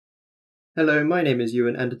Hello, my name is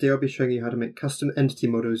Ewan, and today I'll be showing you how to make custom entity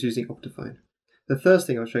models using OptiFine. The first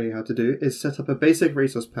thing I'll show you how to do is set up a basic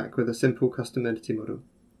resource pack with a simple custom entity model.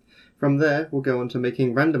 From there, we'll go on to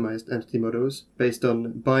making randomized entity models based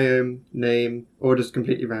on biome, name, or just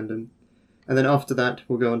completely random. And then after that,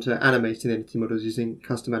 we'll go on to animating the entity models using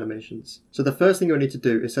custom animations. So the first thing you'll need to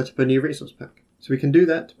do is set up a new resource pack. So we can do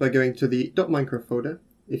that by going to the .minecraft folder.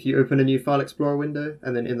 If you open a new File Explorer window,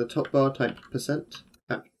 and then in the top bar type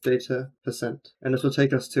 %appdata%, and this will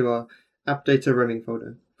take us to our appdata roaming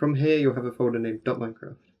folder. From here, you'll have a folder named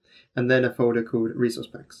 .minecraft, and then a folder called resource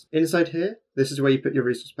packs. Inside here, this is where you put your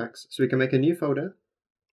resource packs. So we can make a new folder,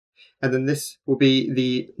 and then this will be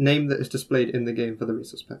the name that is displayed in the game for the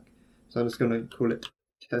resource pack. So I'm just going to call it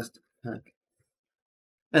test pack,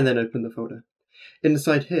 and then open the folder.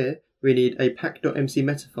 Inside here, we need a pack.mc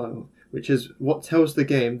meta file, which is what tells the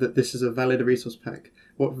game that this is a valid resource pack,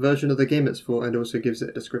 what version of the game it's for, and also gives it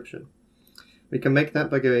a description. We can make that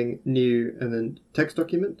by going new and then text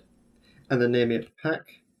document, and then naming it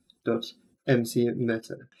pack.mc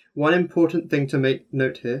meta. One important thing to make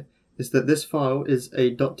note here is that this file is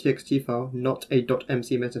a .txt file, not a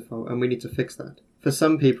 .mc meta file, and we need to fix that. For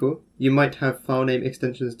some people, you might have file name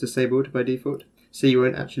extensions disabled by default, so you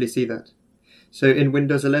won't actually see that. So in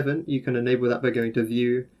Windows 11, you can enable that by going to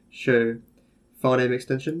View, Show, File Name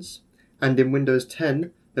Extensions. And in Windows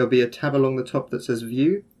 10, there'll be a tab along the top that says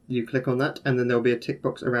View. You click on that, and then there'll be a tick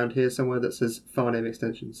box around here somewhere that says File Name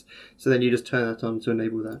Extensions. So then you just turn that on to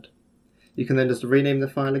enable that. You can then just rename the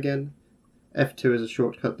file again. F2 is a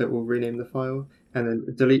shortcut that will rename the file, and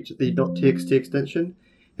then delete the .txt extension.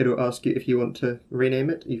 It will ask you if you want to rename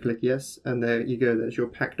it. You click yes, and there you go. There's your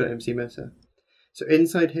pack.mc meta. So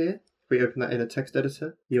inside here, if we open that in a text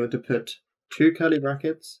editor, you want to put two curly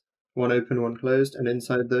brackets, one open, one closed, and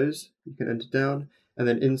inside those, you can enter down, and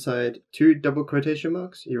then inside two double quotation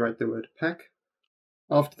marks, you write the word pack.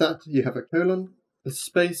 After that, you have a colon, a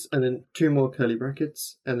space, and then two more curly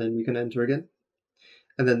brackets, and then you can enter again.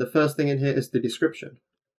 And then the first thing in here is the description.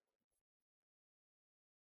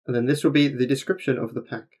 And then this will be the description of the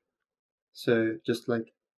pack. So just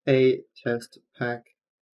like a test pack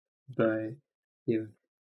by Ewan.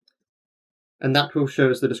 And that will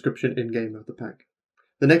show us the description in-game of the pack.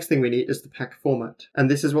 The next thing we need is the pack format, and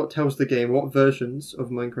this is what tells the game what versions of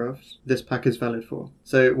Minecraft this pack is valid for.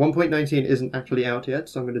 So 1.19 isn't actually out yet,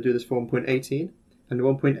 so I'm going to do this for 1.18, and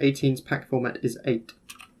 1.18's pack format is 8.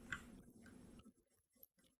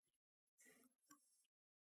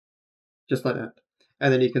 Just like that.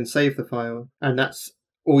 And then you can save the file, and that's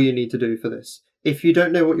all you need to do for this. If you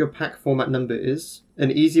don't know what your pack format number is,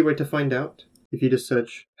 an easy way to find out, if you just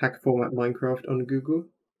search pack format Minecraft on Google,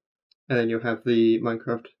 and then you'll have the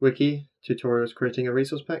Minecraft wiki, tutorials creating a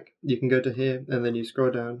resource pack. You can go to here, and then you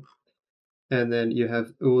scroll down, and then you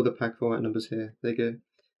have all the pack format numbers here. There you go.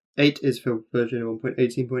 8 is for version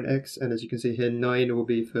 1.18.x, and as you can see here, 9 will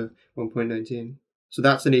be for 1.19. So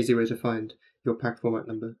that's an easy way to find your pack format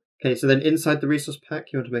number. Okay, so then inside the resource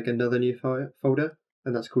pack, you want to make another new folder,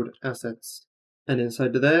 and that's called Assets. And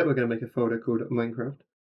inside there, we're going to make a folder called Minecraft.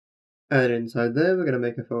 And inside there, we're going to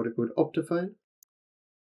make a folder called OptiFine.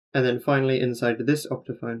 And then finally, inside this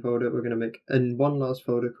OptiFine folder, we're going to make one last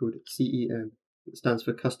folder called CEM. It stands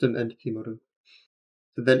for Custom Entity Model.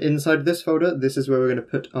 So then inside this folder, this is where we're going to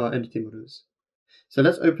put our entity models. So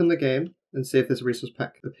let's open the game and see if this resource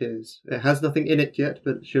pack appears. It has nothing in it yet,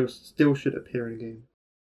 but it still should appear in game.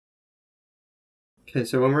 Okay,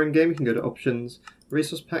 so when we're in game, we can go to Options,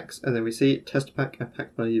 Resource Packs, and then we see Test Pack, a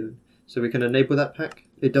pack by Ewan. So we can enable that pack.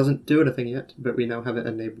 It doesn't do anything yet, but we now have it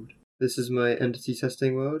enabled. This is my entity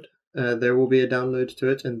testing world. There will be a download to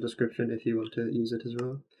it in the description if you want to use it as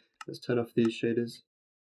well. Let's turn off these shaders.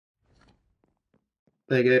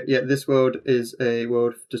 There you go. Yeah, this world is a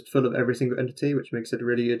world just full of every single entity, which makes it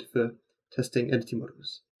really good for testing entity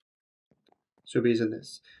models. So we'll be using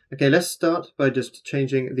this. Okay, let's start by just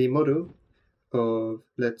changing the model of,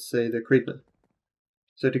 let's say, the creeper.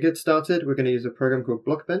 So to get started, we're going to use a program called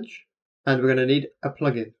Blockbench, and we're going to need a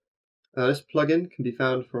plugin. This plugin can be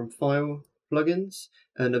found from File, Plugins,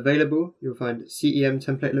 and available, you'll find CEM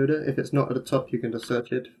Template Loader. If it's not at the top, you can just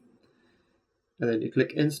search it. And then you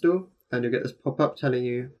click Install, and you'll get this pop-up telling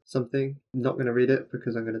you something. I'm not going to read it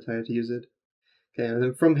because I'm going to tell you to use it. Okay, and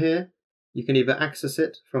then from here, you can either access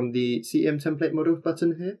it from the CEM Template Model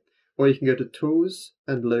button here, or you can go to Tools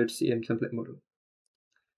and load CEM Template Model.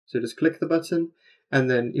 So just click the button, and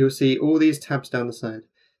then you'll see all these tabs down the side.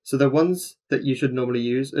 So the ones that you should normally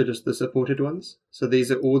use are just the supported ones. So these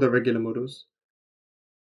are all the regular models.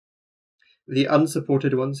 The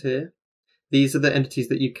unsupported ones here, these are the entities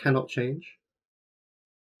that you cannot change.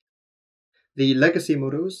 The legacy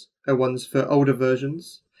models are ones for older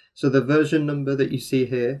versions. So the version number that you see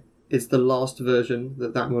here is the last version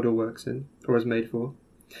that that model works in or is made for.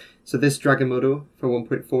 So this dragon model for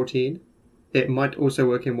 1.14, it might also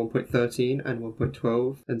work in 1.13 and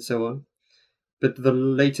 1.12 and so on. But the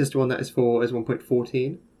latest one that is for is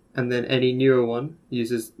 1.14, and then any newer one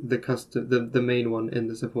uses the main one in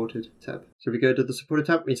the supported tab. So if we go to the supported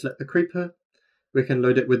tab, we select the creeper, we can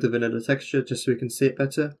load it with the vanilla texture just so we can see it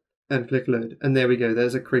better, and click load. And there we go,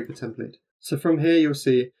 there's a creeper template. So from here you'll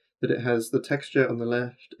see that it has the texture on the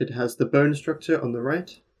left, it has the bone structure on the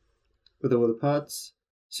right, with all the parts.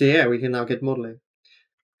 So yeah, we can now get modeling.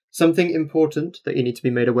 Something important that you need to be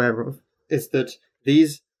made aware of is that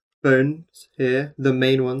these bones here, the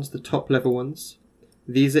main ones, the top level ones,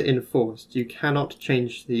 these are enforced. You cannot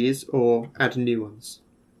change these or add new ones.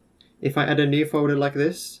 If I add a new folder like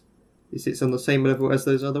this, it sits on the same level as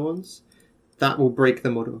those other ones, that will break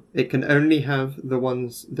the model. It can only have the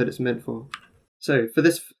ones that it's meant for. So for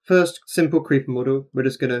this first simple creeper model, we're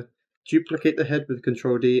just going to duplicate the head with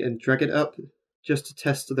Ctrl D and drag it up just to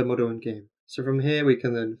test the model in game. So from here we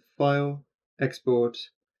can then File, Export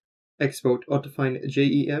OptiFine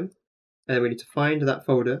CEM, and we need to find that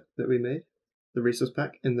folder that we made, the resource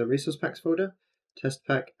pack. In the resource packs folder, test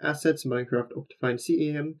pack assets Minecraft OptiFine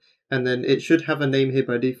CEM, and then it should have a name here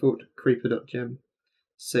by default, creeper.gem.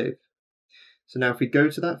 Save. So now if we go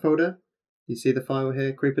to that folder, you see the file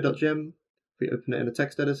here, creeper.gem. If we open it in a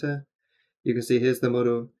text editor, you can see here's the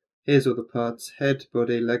model, here's all the parts, head,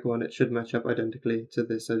 body, leg one. It should match up identically to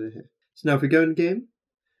this over here. So now if we go in game,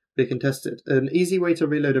 we can test it. An easy way to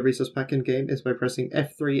reload a resource pack in game is by pressing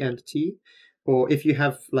F3 and T, or if you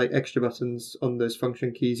have like extra buttons on those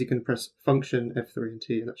function keys, you can press function F3 and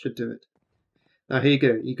T, and that should do it. Now here you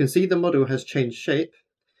go. You can see the model has changed shape,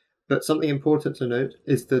 but something important to note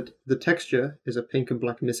is that the texture is a pink and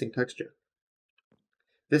black missing texture.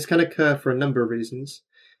 This can occur for a number of reasons,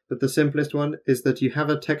 but the simplest one is that you have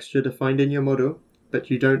a texture defined in your model, but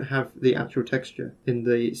you don't have the actual texture in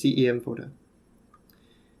the CEM folder.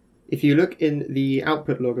 If you look in the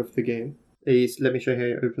output log of the game, let me show you how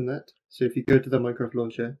you open that. So if you go to the Minecraft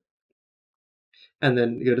launcher, and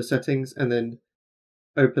then go to settings, and then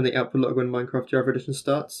open the output log when Minecraft Java Edition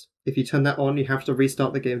starts. If you turn that on, you have to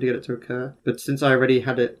restart the game to get it to occur. But since I already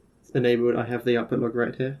had it enabled, I have the output log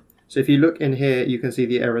right here. So if you look in here, you can see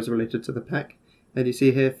the errors related to the pack. And you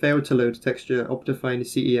see here, failed to load texture, OptiFine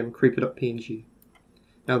CEM creeper.png.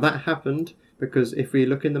 Now that happened because if we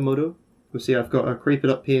look in the model, we'll see I've got a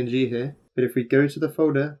creeper.png here. But if we go to the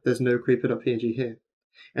folder, there's no creeper.png here.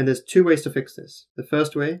 And there's two ways to fix this. The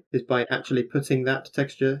first way is by actually putting that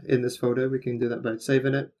texture in this folder. We can do that by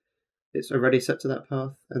saving it. It's already set to that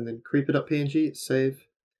path. And then creeper.png, save.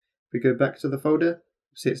 If we go back to the folder,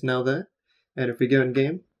 see it's now there. And if we go in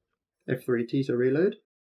game, F3T to reload,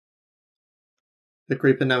 the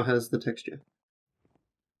creeper now has the texture.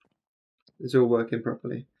 It's all working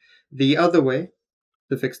properly. The other way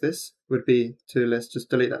to fix this would be to, let's just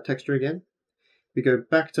delete that texture again. We go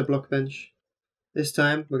back to Blockbench. This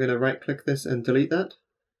time we're going to right click this and delete that.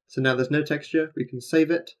 So now there's no texture, we can save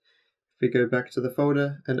it. If we go back to the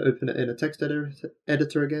folder and open it in a text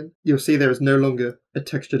editor again, you'll see there is no longer a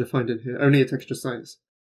texture defined in here, only a texture size.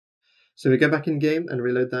 So we go back in game and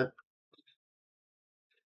reload that.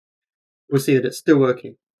 We'll see that it's still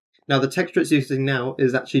working. Now the texture it's using now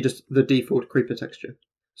is actually just the default creeper texture.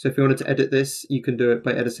 So if you wanted to edit this, you can do it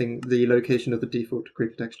by editing the location of the default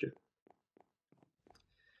creeper texture.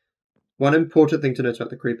 One important thing to note about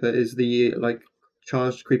the creeper is the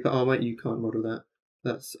charged creeper armor. You can't model that.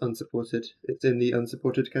 That's unsupported. It's in the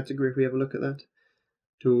unsupported category if we have a look at that.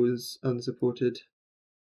 Tools, unsupported.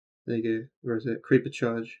 There you go. Where is it? Creeper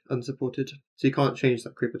charge, unsupported. So you can't change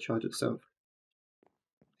that creeper charge itself.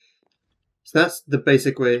 So that's the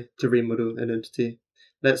basic way to remodel an entity.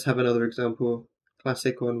 Let's have another example.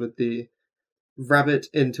 Classic one with the rabbit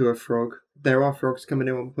into a frog. There are frogs coming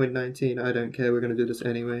in 1.19. I don't care. We're going to do this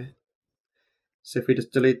anyway. So if we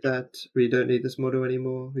just delete that, we don't need this model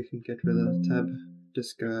anymore. We can get rid of that tab,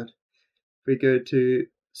 discard. If we go to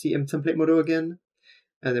CEM Template Model again,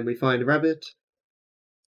 and then we find rabbit.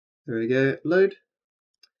 There we go, load.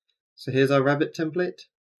 So here's our rabbit template.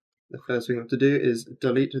 The first thing we have to do is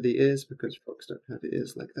delete the ears because frogs don't have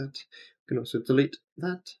ears like that. We can also delete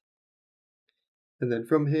that. And then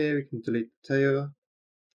from here we can delete the tail.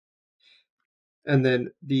 And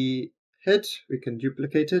then the head, we can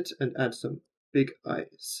duplicate it and add some big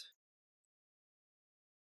eyes.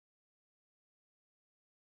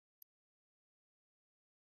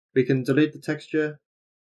 We can delete the texture,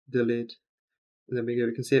 delete, and then we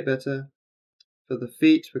can see it better. For the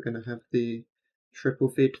feet, we're going to have the triple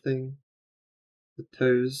feet thing. the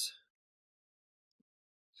toes.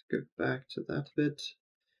 Let's go back to that bit.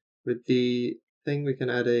 With the thing, we can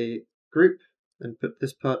add a group and put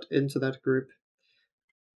this part into that group.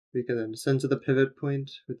 We can then center the pivot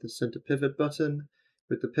point with the center pivot button.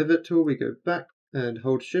 With the pivot tool, we go back and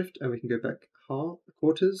hold shift, and we can go back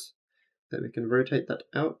quarters. Then we can rotate that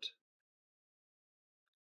out.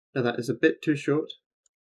 Now that is a bit too short,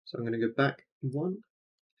 so I'm going to go back one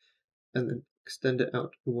and then extend it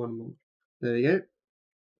out one more. There we go.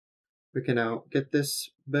 We can now get this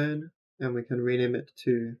bone and we can rename it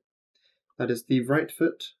to, that is the right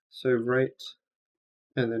foot, so right,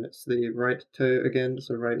 and then it's the right toe again,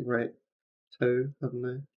 so right toe, I don't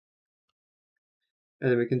know.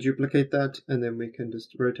 And then we can duplicate that, and then we can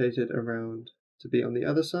just rotate it around to be on the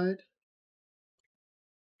other side.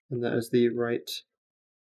 And that is the right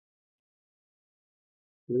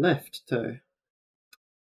left toe.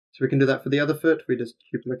 So we can do that for the other foot. We just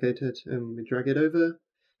duplicate it and we drag it over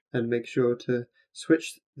and make sure to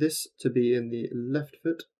switch this to be in the left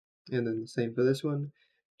foot, and then the same for this one.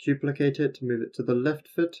 Duplicate it, move it to the left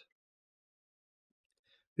foot.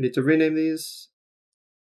 We need to rename these.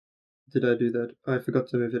 Did I do that? I forgot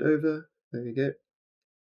to move it over. There we go.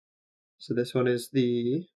 So this one is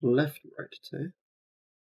the left right toe.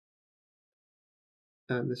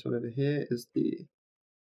 And this one over here is the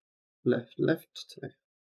left toe.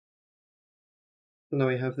 So now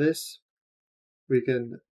we have this. We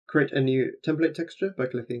can create a new template texture by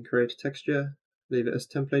clicking create texture, leave it as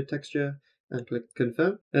template texture, and click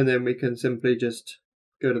confirm. And then we can simply just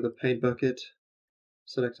go to the paint bucket,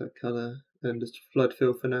 select our color, and just flood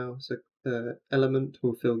fill for now. So element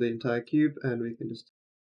will fill the entire cube, and we can just,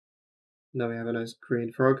 now we have a nice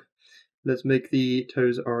green frog. Let's make the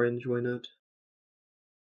toes orange, why not?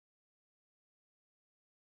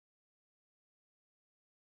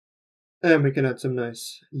 And we can add some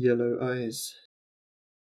nice yellow eyes.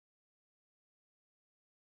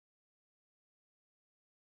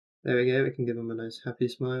 There we go, we can give them a nice happy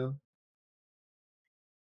smile.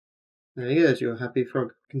 There you go, there's your happy frog.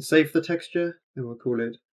 We can save the texture, and we'll call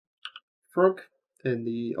it frog in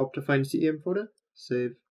the OptiFine CEM folder.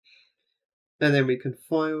 Save. And then we can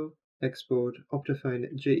file, export,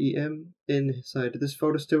 OptiFine JEM. Inside this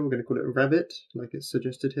folder still, we're going to call it rabbit, like it's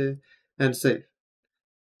suggested here, and save.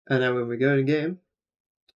 And now when we go in game,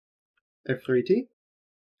 F3T,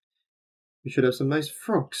 we should have some nice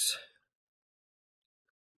frogs.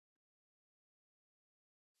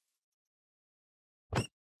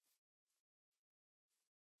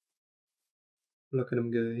 Look at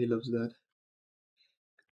him go, he loves that.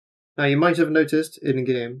 Now you might have noticed in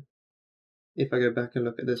game, if I go back and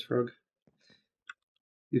look at this frog,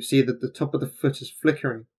 you see that the top of the foot is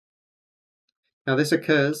flickering. Now this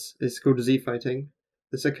occurs, it's called Z-fighting.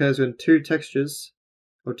 This occurs when two textures,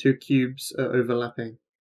 or two cubes, are overlapping.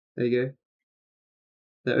 There you go.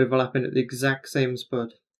 They're overlapping at the exact same spot.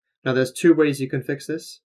 Now there's two ways you can fix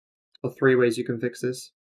this, or three ways you can fix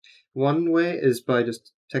this. One way is by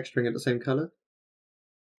just texturing it the same color,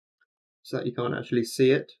 so that you can't actually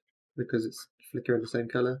see it, because it's flickering the same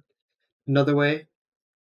color. Another way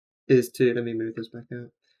is to, let me move this back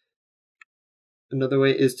out. Another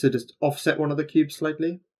way is to just offset one of the cubes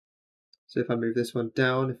slightly. So if I move this one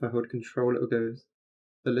down, if I hold control, it will go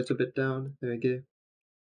a little bit down. There we go.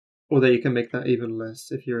 Although you can make that even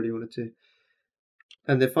less if you really wanted to.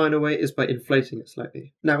 And the final way is by inflating it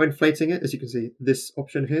slightly. Now inflating it, as you can see, this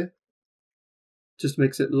option here just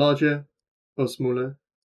makes it larger or smaller.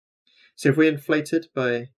 So if we inflate it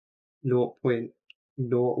by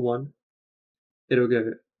 0.01, it'll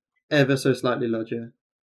go ever so slightly larger,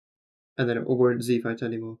 and then it won't Z-fight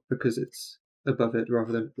anymore because it's above it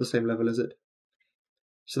rather than the same level as it.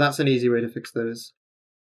 So that's an easy way to fix those.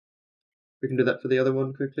 We can do that for the other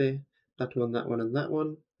one quickly. That one, and that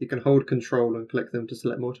one. You can hold control and click them to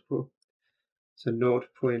select multiple. So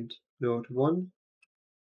 0.01,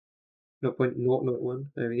 0.001,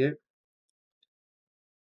 there we go.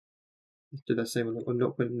 Let's do the same on that one,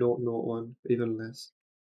 0.001, even less.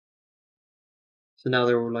 So now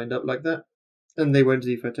they're all lined up like that, and they won't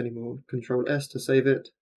Z-fight anymore. Control S to save it,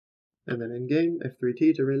 and then in game,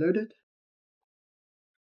 F3T to reload it.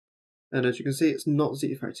 And as you can see, it's not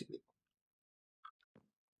Z-fighting.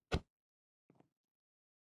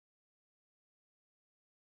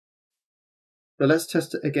 But let's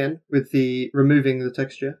test it again with the removing the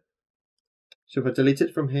texture. So if I delete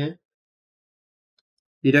it from here,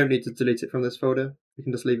 you don't need to delete it from this folder. You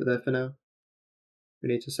can just leave it there for now. We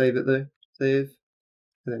need to save it though. Save.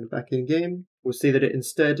 And then back in game, we'll see that it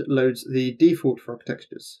instead loads the default frog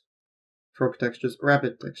textures. Frog textures,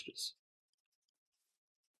 rabbit textures.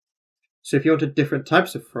 So if you wanted different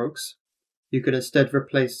types of frogs, you can instead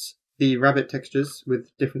replace the rabbit textures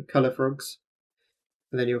with different color frogs.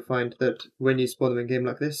 And then you'll find that when you spawn them in game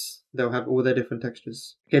like this, they'll have all their different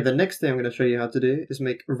textures. Okay, the next thing I'm going to show you how to do is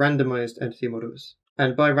make randomized entity models.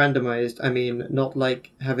 And by randomized, I mean not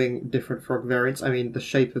like having different frog variants, I mean the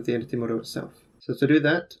shape of the entity model itself. So to do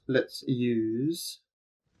that, let's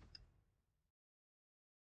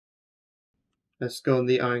go on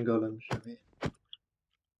the iron golem, shall we?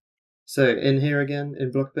 So in here again,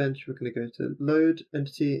 in Blockbench, we're going to go to Load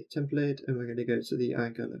Entity Template, and we're going to go to the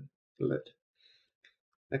iron golem, Load.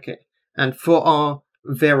 Okay, and for our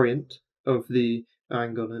variant of the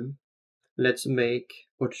iron golem, let's make,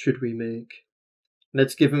 what should we make?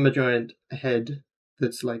 Let's give him a giant head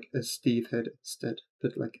that's like a Steve head instead,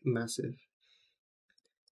 but like massive.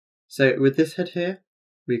 So with this head here,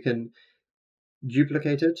 we can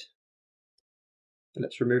duplicate it.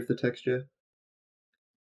 Let's remove the texture.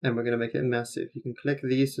 And we're going to make it massive. You can click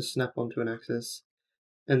these to snap onto an axis.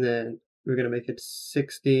 And then we're going to make it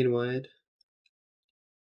 16 wide.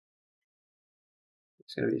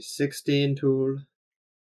 It's going to be 16 tool.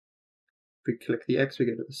 If we click the X, we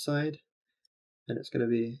go to the side. And it's going to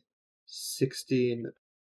be 16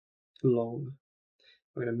 long.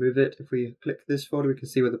 We're going to move it. If we click this folder, we can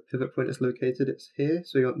see where the pivot point is located. It's here.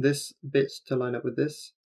 So we want this bit to line up with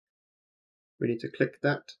this. We need to click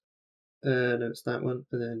that. No, it's that one.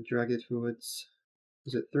 And then drag it forwards.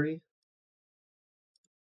 Is it 3?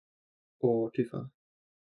 Or too far?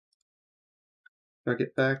 Drag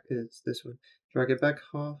it back. It's this one. Drag it back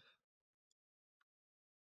half.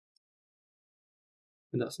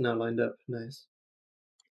 And that's now lined up. Nice.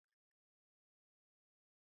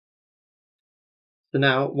 So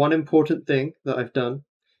now, one important thing that I've done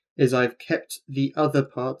is I've kept the other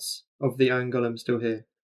parts of the iron golem still here.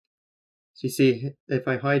 So you see, if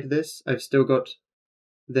I hide this, I've still got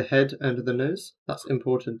the head and the nose. That's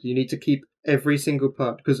important. You need to keep every single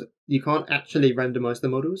part, because you can't actually randomize the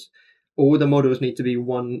models. All the models need to be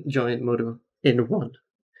one giant model in one.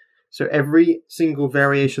 So every single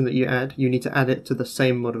variation that you add, you need to add it to the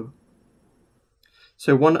same model.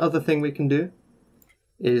 So one other thing we can do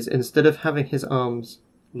is, instead of having his arms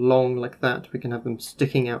long like that, we can have them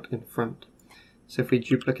sticking out in front. So if we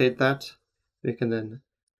duplicate that, we can then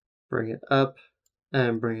bring it up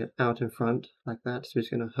and bring it out in front like that. So it's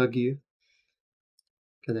going to hug you.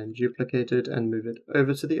 Can then duplicate it and move it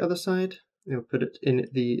over to the other side. We'll put it in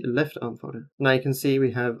the left arm folder. Now you can see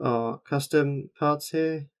we have our custom parts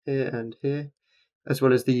here, here and here, as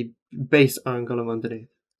well as the base iron golem underneath.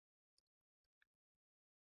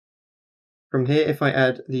 From here, if I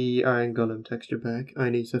add the iron golem texture back, I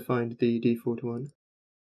need to find the default one.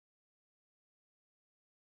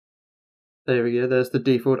 There we go, there's the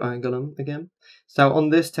default iron golem again. So on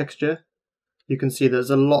this texture, you can see there's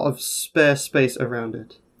a lot of spare space around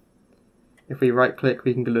it. If we right click,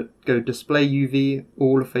 we can go display UV,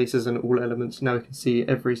 all faces and all elements. Now we can see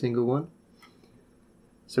every single one.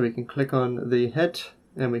 So we can click on the head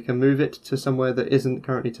and we can move it to somewhere that isn't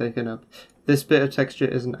currently taken up. This bit of texture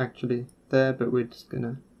isn't actually there, but we're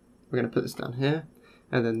gonna put this down here,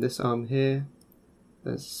 and then this arm here.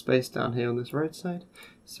 There's space down here on this right side,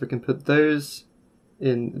 so we can put those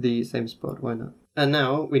in the same spot. Why not? And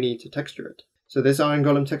now we need to texture it. So this iron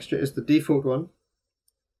golem texture is the default one.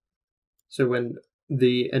 So when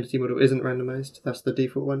the entity model isn't randomized, that's the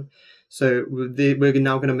default one. So we're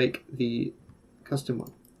now going to make the custom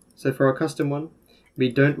one. So for our custom one, we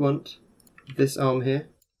don't want this arm here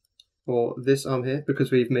or this arm here,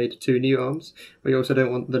 because we've made 2 new arms. We also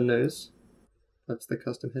don't want the nose. That's the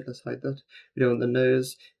custom head, let's hide that. We don't want the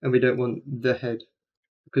nose, and we don't want the head,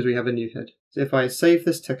 because we have a new head. So if I save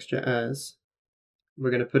this texture as, we're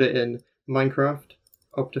going to put it in Minecraft,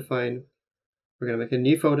 OptiFine. We're going to make a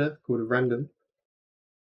new folder called Random,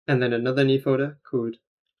 and then another new folder called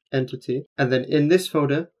Entity. And then in this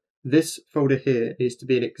folder here needs to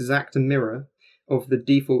be an exact mirror of the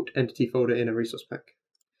default entity folder in a resource pack.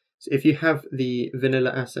 So if you have the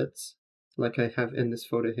vanilla assets, like I have in this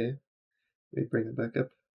folder here, let me bring it back up,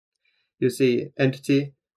 you'll see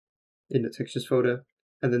entity in the textures folder,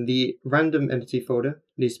 and then the random entity folder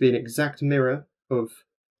needs to be an exact mirror of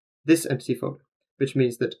this entity folder, which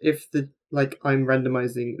means that if I'm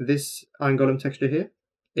randomizing this iron golem texture here,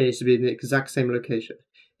 it needs to be in the exact same location.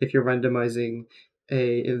 If you're randomizing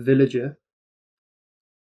a villager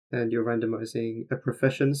and you're randomizing a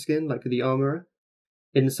profession skin, like the armorer,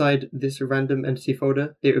 inside this random entity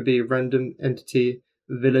folder, it would be random entity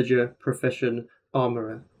villager profession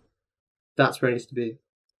armorer. That's where it needs to be.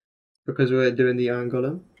 Because we're doing the iron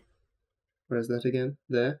golem, where's that again?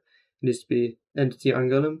 There. It needs to be entity iron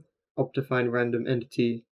golem, OptiFine random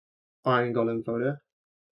entity iron golem folder.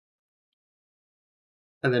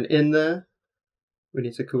 And then in there, we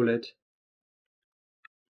need to call it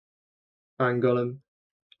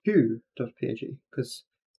ironGolem2.png, because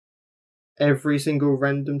every single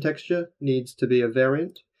random texture needs to be a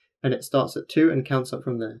variant, and it starts at 2 and counts up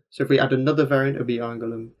from there. So if we add another variant, it'll be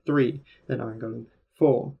ironGolem3, then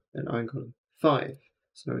ironGolem4, then ironGolem5.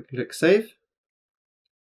 So now we can click Save,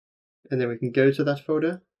 and then we can go to that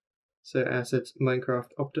folder. So assets, Minecraft,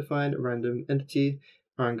 OptiFine, Random Entity,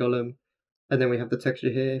 ironGolem, and then we have the texture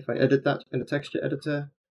here. If I edit that in the texture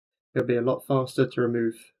editor, it'll be a lot faster to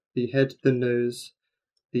remove the head, the nose,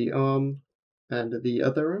 the arm, and the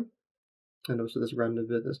other arm, and also this random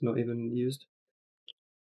bit that's not even used.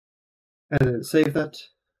 And then save that,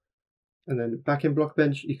 and then back in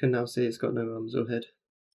Blockbench, you can now see it's got no arms or head.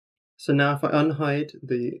 So now if I unhide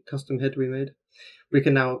the custom head we made, we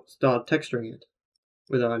can now start texturing it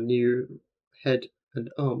with our new head and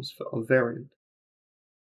arms for our variant.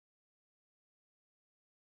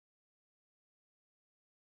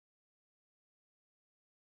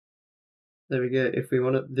 There we go. If we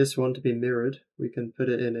want this one to be mirrored, we can put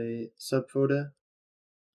it in a subfolder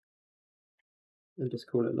and just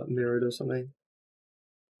call it like mirrored or something.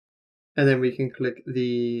 And then we can click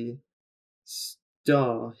the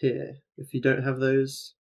star here. If you don't have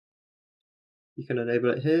those, you can enable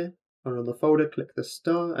it here, and on the folder, click the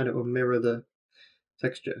star, and it will mirror the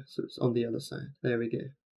texture, so it's on the other side. There we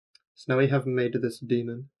go. So now we have made this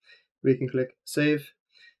daemon. We can click Save,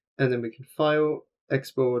 and then we can File,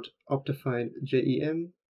 Export, OptiFine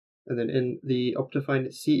CEM, and then in the OptiFine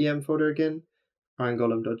CEM folder again,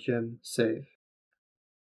 ironGolem.gem, save.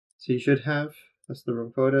 So you should have, that's the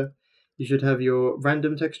wrong folder, you should have your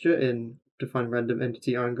random texture in OptiFine Random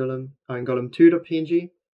Entity ironGolem,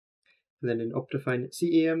 ironGolem2.png, and then in OptiFine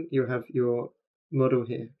CEM, you have your model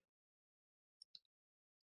here.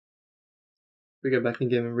 We go back in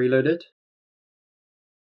game and reload it.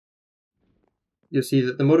 You'll see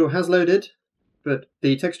that the model has loaded, but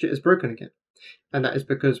the texture is broken again. And that is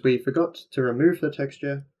because we forgot to remove the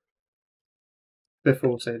texture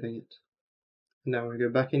before saving it. Now we go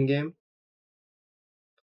back in game.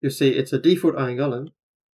 You'll see it's a default iron golem,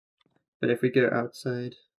 but if we go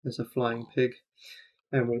outside, there's a flying pig,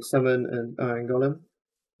 and we summon an iron golem.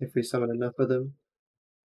 If we summon enough of them,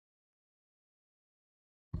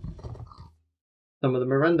 some of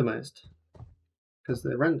them are randomized because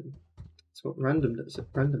they're random. That's what random does,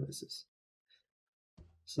 it randomizes.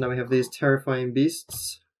 So now we have these terrifying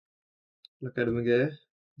beasts. Look at him go.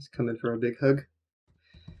 He's coming for a big hug.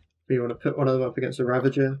 We want to put one of them up against a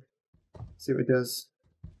Ravager. See what he does.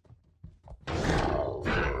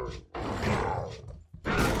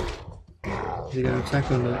 Is he going to attack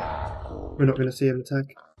or not? We're not going to see him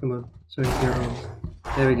attack. Come on, swing your arms.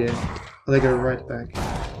 There we go. Oh, they go right back.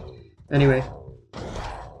 Anyway,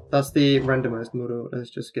 that's the randomized model. Let's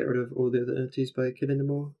just get rid of all the other entities by killing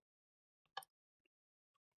them all.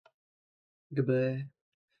 Goodbye.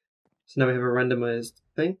 So now we have a randomized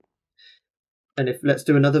thing. And if let's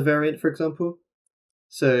do another variant, for example.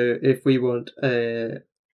 So if we want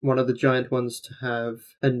one of the giant ones to have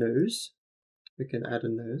a nose, we can add a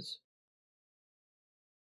nose.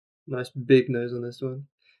 Nice big nose on this one.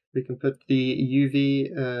 We can put the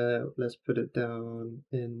UV, let's put it down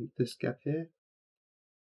in this gap here.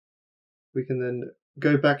 We can then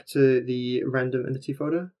go back to the random entity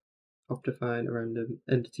folder, OptiFine Random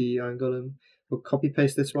Entity Iron Golem. We'll copy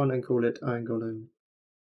paste this one and call it Iron Golem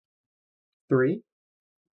 3.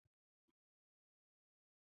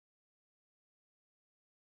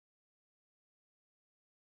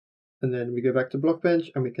 And then we go back to Blockbench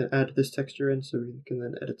and we can add this texture in so we can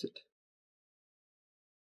then edit it.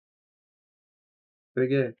 There we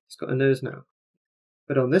go, it's got a nose now.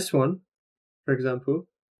 But on this one, for example,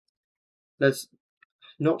 let's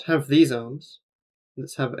not have these arms.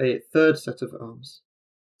 Let's have a third set of arms.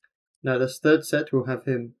 Now this third set will have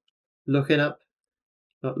him looking up,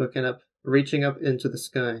 not looking up, reaching up into the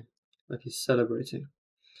sky, like he's celebrating.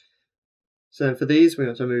 So for these, we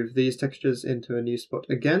want to move these textures into a new spot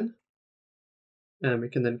again. And we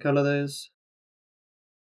can then color those.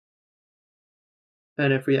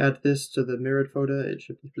 And if we add this to the mirrored folder, it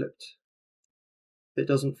should be flipped. If it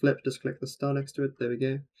doesn't flip, just click the star next to it. There we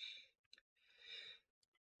go.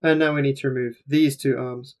 And now we need to remove these two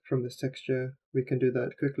arms from this texture. We can do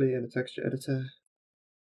that quickly in a texture editor.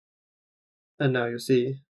 And now you'll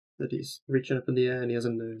see that he's reaching up in the air and he has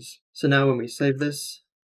a nose. So now when we save this,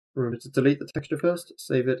 remember to delete the texture first,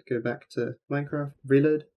 save it, go back to Minecraft,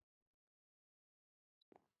 reload.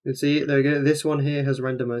 You'll see, there we go, this one here has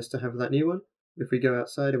randomized to have that new one. If we go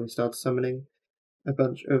outside and we start summoning a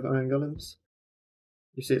bunch of iron golems,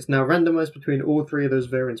 you see it's now randomized between all three of those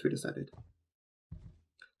variants we just added.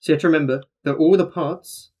 So you have to remember that all the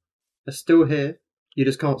parts are still here, you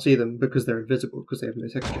just can't see them because they're invisible, because they have no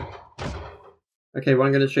texture. Okay, what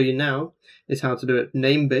I'm going to show you now is how to do it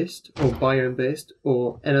name-based or biome-based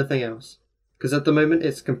or anything else. Because at the moment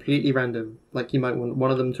it's completely random. Like you might want one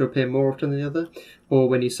of them to appear more often than the other, or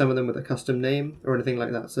when you summon them with a custom name or anything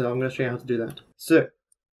like that. So I'm going to show you how to do that. So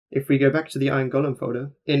if we go back to the Iron Golem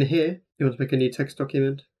folder, in here you want to make a new text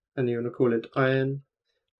document and you want to call it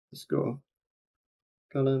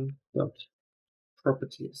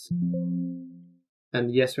iron_golem.properties.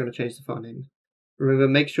 And yes, we're going to change the file name. Remember,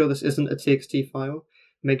 make sure this isn't a TXT file.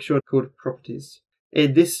 Make sure it's called properties.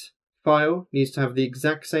 This file needs to have the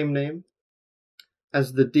exact same name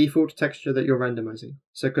as the default texture that you're randomizing.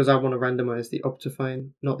 So because I want to randomize the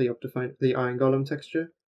OptiFine, not the OptiFine, the Iron Golem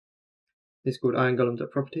texture, it's called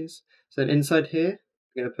iron_golem.properties. So then inside here,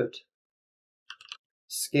 we're going to put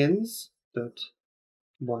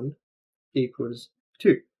skins.1 equals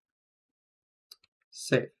 2.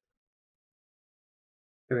 Save.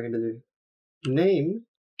 And we're going to do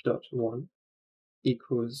name.1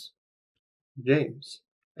 equals James,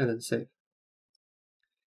 and then save.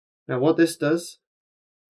 Now what this does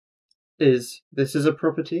is, this is a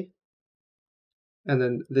property, and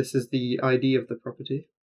then this is the ID of the property,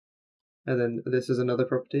 and then this is another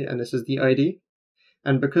property, and this is the ID.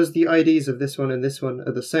 And because the IDs of this one and this one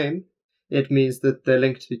are the same, it means that they're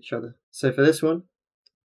linked to each other. So for this one,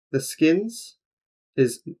 the skins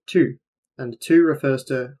is 2, and 2 refers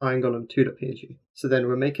to irongolem2.png. So then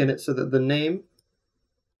we're making it so that the name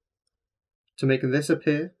to make this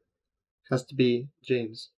appear has to be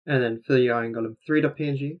James. And then for the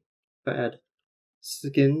irongolem3.png, we add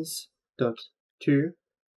skins.2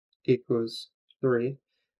 equals 3.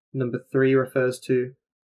 Number 3 refers to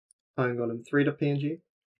irongolem3.png.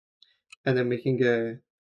 And then we can go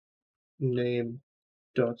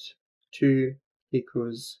name.2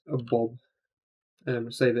 equals a Bob. And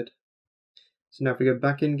we'll save it. So now if we go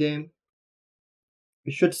back in game,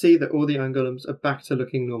 we should see that all the iron golems are back to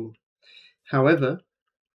looking normal. However,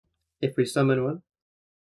 if we summon one,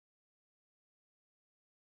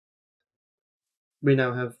 we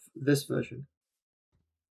now have this version.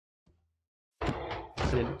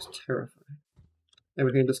 And it looks terrifying. And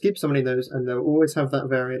we can just keep summoning those, and they'll always have that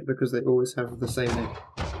variant because they always have the same name.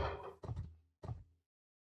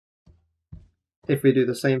 If we do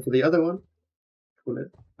the same for the other one, call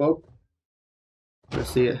it Bob, you'll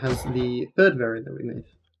see it has the third variant that we made.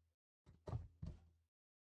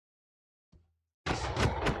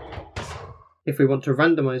 If we want to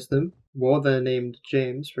randomize them while they're named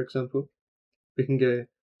James, for example, we can go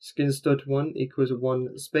skins.1 equals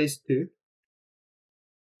 1 space 2.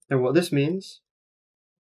 And what this means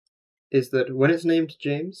is that when it's named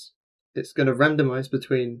James, it's going to randomize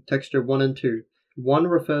between texture 1 and 2. 1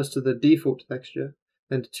 refers to the default texture,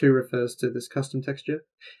 and 2 refers to this custom texture,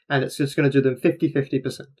 and it's just going to do them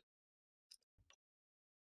 50-50%.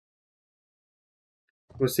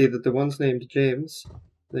 We'll see that the ones named James,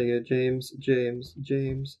 they go James, James,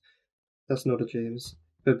 James, that's not a James,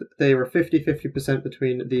 but they were 50-50%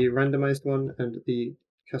 between the randomized one and the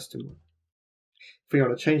custom one. If we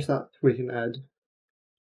want to change that, we can add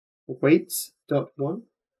weights.1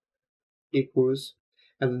 equals,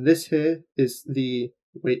 and this here is the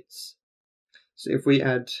weights. So if we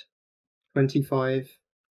add 25,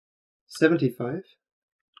 75,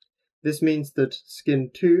 this means that skin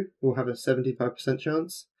 2 will have a 75%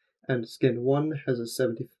 chance, and skin 1 has a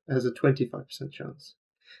 25% chance.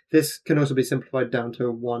 This can also be simplified down to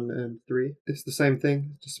 1 and 3. It's the same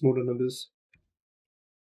thing, just smaller numbers.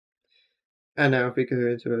 And now if we go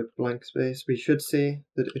into a blank space, we should see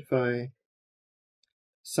that if I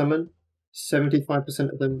summon,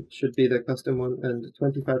 75% of them should be the custom one, and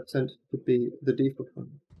 25% would be the default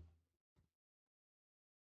one.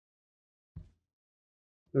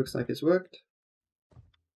 Looks like it's worked.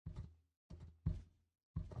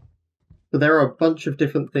 But there are a bunch of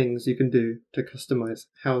different things you can do to customize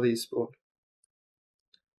how these spawn.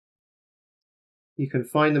 You can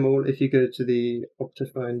find them all if you go to the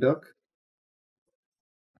OptiFine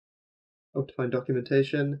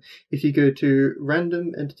documentation. If you go to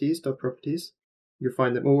random entities.properties, you'll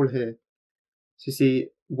find them all here. So you see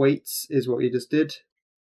weights is what you just did.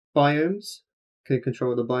 Biomes, can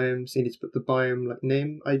control the biomes. You need to put the biome like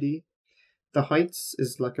name ID. The heights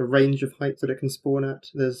is like a range of heights that it can spawn at.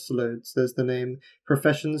 There's loads. There's the name.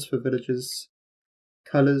 Professions for villagers.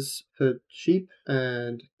 Colors for sheep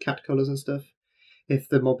and cat colors and stuff. If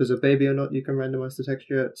the mob is a baby or not, you can randomize the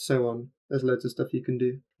texture, so on. There's loads of stuff you can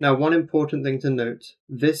do. Now, one important thing to note,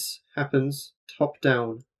 this happens top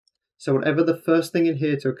down. So whatever the first thing in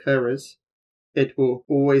here to occur is, it will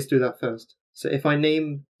always do that first. So if I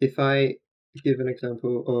give an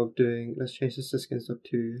example of doing, let's change this to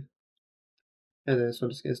skins.2, and then this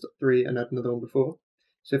one to skins.3, and add another one before.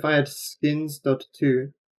 So if I add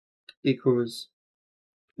skins.2 equals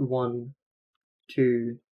 1,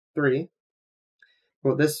 2, 3,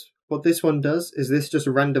 what this one does is this just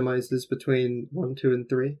randomizes between 1, 2, and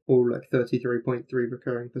 3, all like 33.3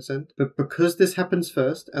 recurring percent. But because this happens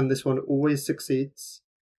first, and this one always succeeds,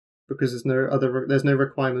 because there's no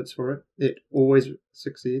requirements for it, it always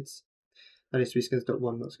succeeds. That needs to be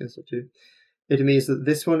skins.1, not skins.2. It means that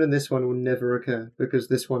this one and this one will never occur because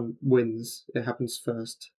this one wins. It happens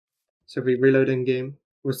first. So if we reload in game,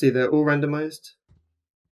 we'll see they're all randomized.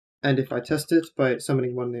 And if I test it by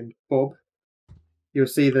summoning one named Bob, you'll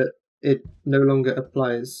see that it no longer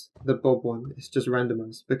applies the Bob one. It's just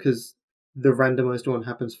randomized because the randomized one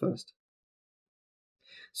happens first.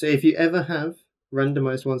 So if you ever have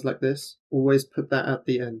randomized ones like this, always put that at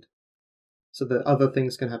the end so that other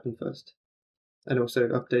things can happen first. And also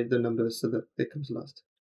update the numbers so that it comes last.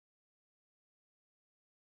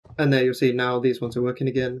 And there you'll see now these ones are working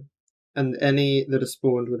again. And any that are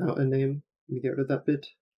spawned without a name, let me get rid of that bit,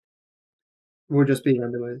 will just be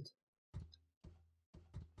randomized.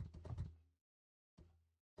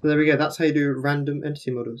 So there we go, that's how you do random entity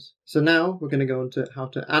models. So now we're going to go on to how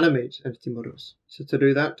to animate entity models. So to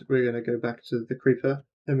do that, we're going to go back to the creeper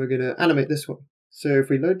and we're going to animate this one. So if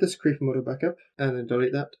we load this creeper model back up and then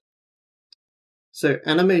delete that. So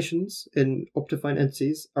animations in OptiFine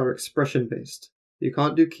entities are expression based. You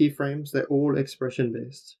can't do keyframes, they're all expression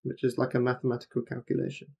based, which is like a mathematical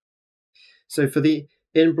calculation. So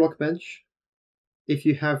in Blockbench, if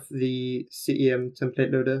you have the CEM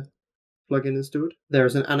Template Loader plugin installed, there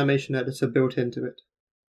is an animation editor built into it.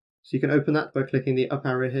 So you can open that by clicking the up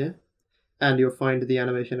arrow here, and you'll find the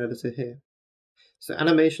animation editor here. So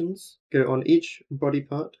animations go on each body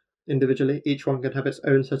part individually. Each one can have its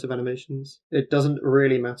own set of animations. It doesn't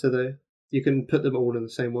really matter though. You can put them all in the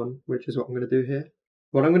same one, which is what I'm going to do here.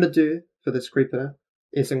 What I'm going to do for this creeper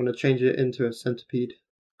is I'm going to change it into a centipede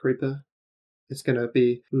creeper. It's going to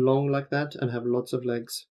be long like that and have lots of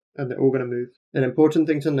legs, and they're all going to move. An important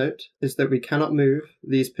thing to note is that we cannot move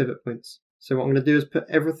these pivot points. So what I'm going to do is put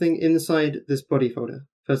everything inside this body folder.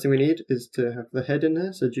 First thing we need is to have the head in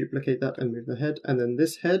there, so duplicate that and move the head, and then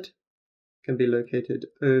this head can be located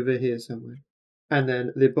over here somewhere. And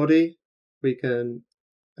then the body, we can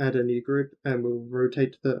add a new group and we'll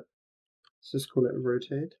rotate let's just call it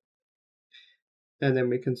rotate. And then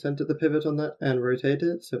we can center the pivot on that and rotate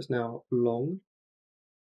it, so it's now long.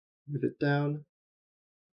 Move it down.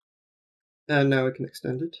 And now we can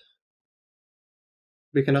extend it.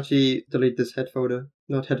 We can actually delete this head folder,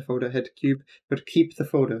 not head folder, head cube, but keep the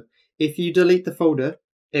folder. If you delete the folder,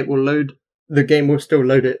 it will load, the game will still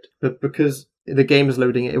load it, but because the game is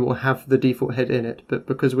loading it, it will have the default head in it. But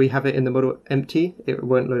because we have it in the model empty, it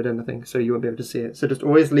won't load anything, so you won't be able to see it. So just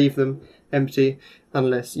always leave them empty,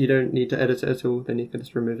 unless you don't need to edit it at all, then you can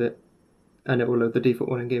just remove it, and it will load the default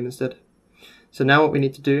one in game instead. So now what we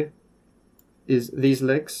need to do is these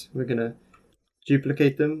legs, we're going to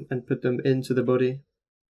duplicate them and put them into the body.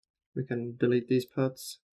 We can delete these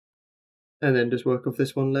parts and then just work off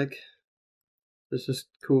this one leg. Let's just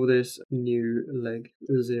call this new leg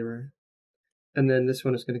 0. And then this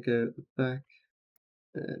one is going to go back.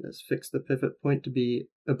 And let's fix the pivot point to be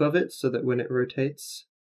above it so that when it rotates,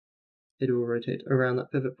 it will rotate around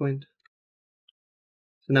that pivot point.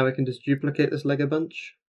 So now we can just duplicate this leg a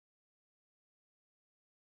bunch.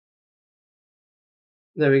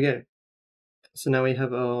 There we go. So now we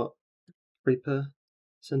have our creeper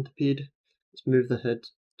centipede. Let's move the head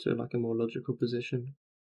to like a more logical position.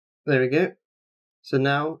 There we go. So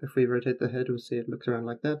now if we rotate the head, we'll see it looks around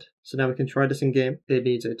like that. So now we can try this in game. It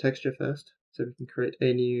needs a texture first. So we can create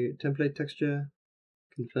a new template texture,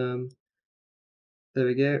 confirm. There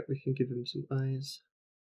we go. We can give him some eyes.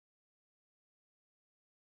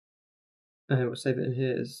 And we'll save it in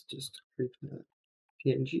here as just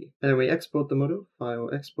PNG. And then we export the model,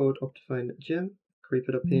 file export OptiFine gem,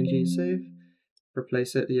 creeper.png, save,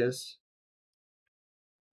 replace it, yes.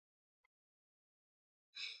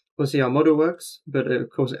 We'll see our model works, but of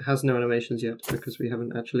course it has no animations yet because we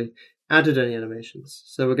haven't actually added any animations.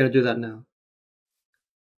 So we're going to do that now.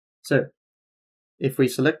 So if we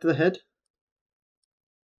select the head,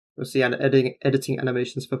 we'll see editing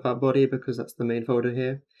animations for part body because that's the main folder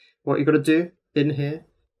here. What you've got to do in here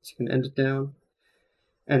is you can end it down,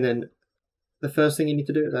 and then the first thing you need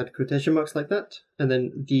to do is add quotation marks like that, and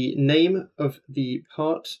then the name of the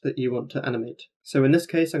part that you want to animate. So in this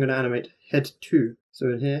case, I'm going to animate head 2. So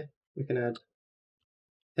in here, we can add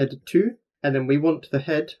head 2, and then we want the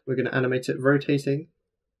head, we're going to animate it rotating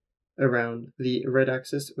around the red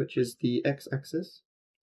axis, which is the x-axis.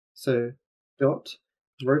 So dot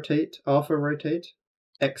rotate, R for rotate,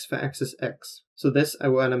 X for axis X. So this I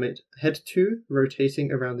will animate head 2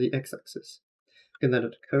 rotating around the x-axis. And then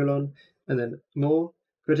a colon, and then more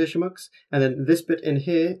quotation marks, and then this bit in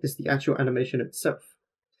here is the actual animation itself.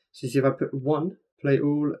 So you see if I put 1, play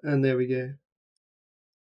all, and there we go.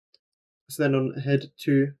 So then on head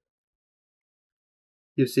 2,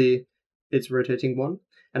 you see it's rotating 1,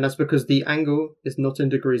 and that's because the angle is not in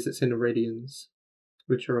degrees, it's in radians,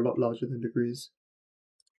 which are a lot larger than degrees.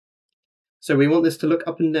 So we want this to look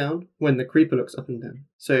up and down when the creeper looks up and down.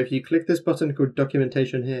 So if you click this button called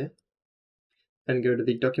documentation here, and go to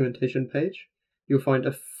the documentation page, you'll find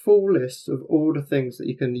a full list of all the things that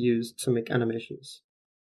you can use to make animations.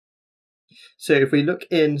 So if we look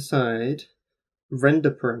inside render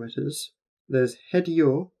parameters, there's head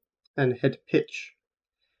yaw and head pitch.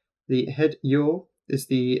 The head yaw is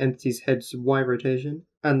the entity's head's Y rotation,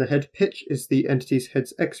 and the head pitch is the entity's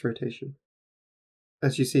head's X rotation.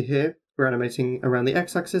 As you see here, we're animating around the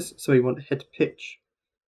x-axis, so we want head pitch.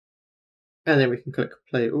 And then we can click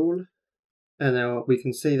play all, and now we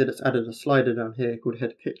can see that it's added a slider down here called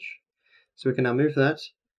head pitch. So we can now move that,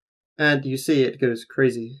 and you see it goes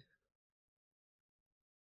crazy.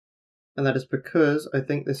 And that is because I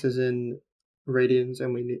think this is in radians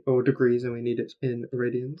and we need, or degrees, and we need it in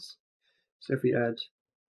radians. So if we add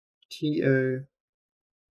TORAD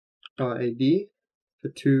for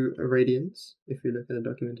 2 radians, if you look at the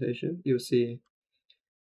documentation, you'll see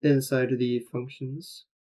inside the functions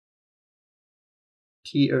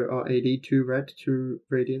TORAD, 2 rad, 2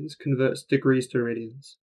 radians, converts degrees to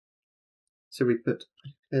radians. So we put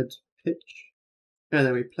head pitch, and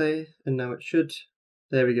then we play, and now it should.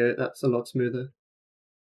 There we go, that's a lot smoother.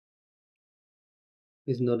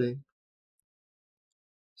 He's nodding.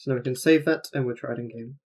 So now we can save that, and we'll try it in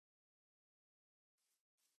game.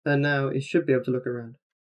 And now he should be able to look around.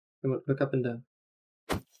 And look up and down.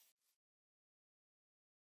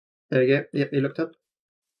 There we go, yep, he looked up.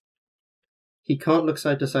 He can't look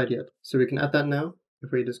side to side yet, so we can add that now.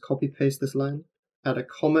 If we just copy paste this line, add a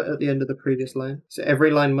comma at the end of the previous line. So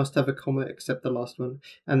every line must have a comma except the last one.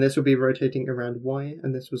 And this will be rotating around Y,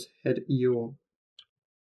 and this was head yaw.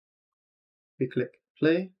 We click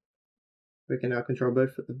play. We can now control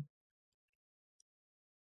both of them.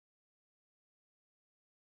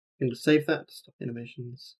 We can save that, stop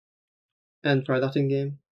animations, and try that in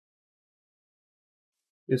game.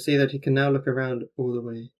 You'll see that he can now look around all the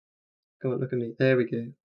way. Come on, look at me. There we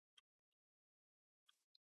go.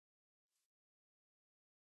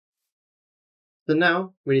 So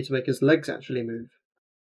now we need to make his legs actually move.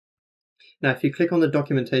 Now, if you click on the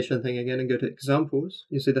documentation thing again and go to examples,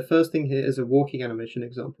 you see the first thing here is a walking animation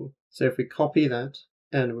example. So if we copy that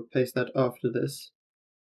and we'll paste that after this,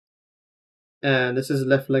 and this is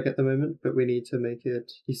left leg at the moment, but we need to make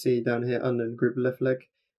it, you see down here, unknown group left leg.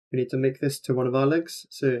 We need to make this to one of our legs.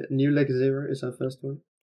 So new leg 0 is our first one.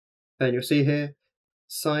 And you'll see here,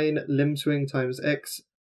 sine limb swing times X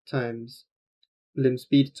times limb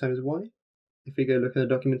speed times Y. If we go look at the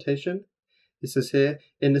documentation, it says here,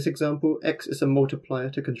 in this example, X is a multiplier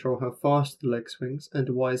to control how fast the leg swings, and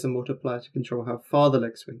Y is a multiplier to control how far the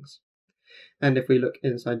leg swings. And if we look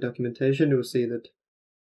inside documentation, you'll see that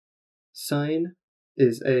sine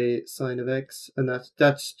is a sine of X, and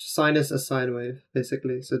that's sine is a sine wave,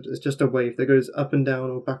 basically. So it's just a wave that goes up and down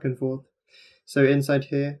or back and forth. So inside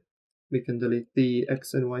here, we can delete the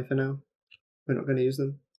X and Y for now. We're not going to use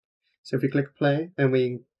them. So if we click play and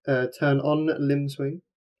we turn on limb swing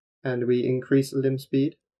and we increase limb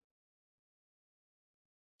speed,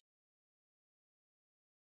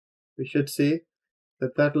 we should see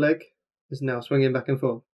that that leg is now swinging back and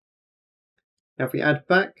forth. Now if we add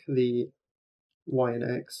back the Y and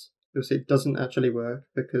X, you'll see it doesn't actually work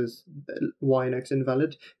because Y and X are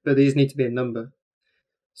invalid, but these need to be a number.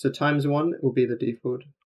 So times 1 will be the default.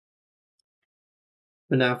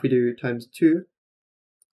 And now if we do times 2,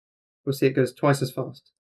 we'll see it goes twice as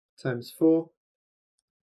fast. Times 4,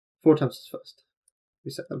 4 times as fast.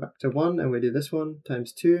 We set that back to 1 and we do this one,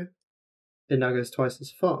 times 2, it now goes twice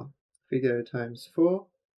as far. If we go times 4,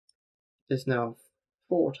 it's now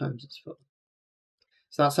 4 times as far.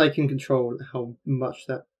 So that's how you can control how much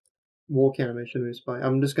that walk animation moves by.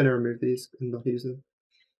 I'm just going to remove these and not use them.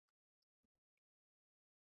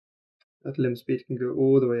 That limb speed can go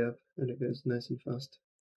all the way up and it goes nice and fast.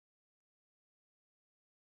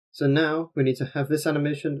 So now we need to have this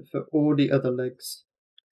animation for all the other legs.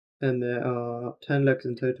 And there are 10 legs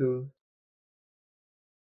in total.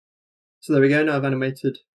 So there we go, now I've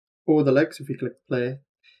animated all the legs. If you click play,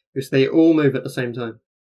 because they all move at the same time.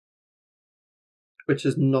 which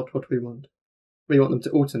is not what we want. We want them to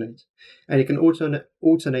alternate. And you can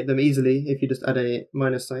alternate them easily if you just add a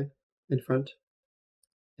minus sign in front.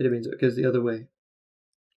 It means it goes the other way.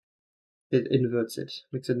 It inverts it,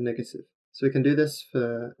 makes it negative. So we can do this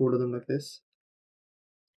for all of them like this.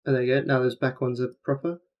 And there you go. Now those back ones are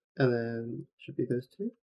proper. And then should be those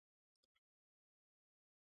two.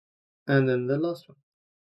 And then the last one.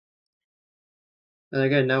 And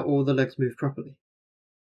again, now all the legs move properly.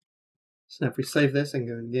 So now if we save this and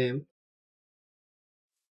go in game,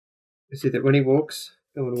 you see that when he walks,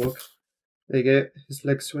 go on walk, there you go, his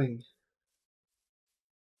legs swing.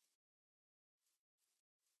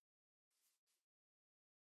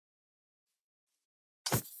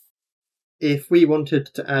 If we wanted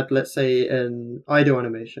to add, let's say, an idle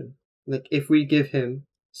animation, like if we give him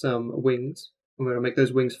some wings, and we're going to make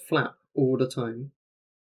those wings flap all the time,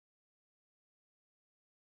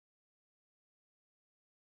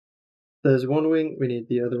 there's one wing, we need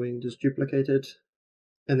the other wing just duplicated,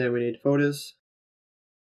 and then we need folders,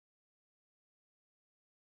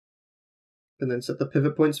 and then set the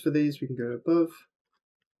pivot points for these. We can go above,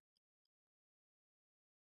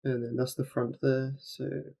 and then that's the front there. So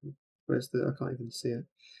where's the, I can't even see it.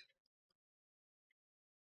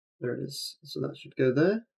 There it is. So that should go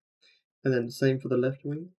there, and then same for the left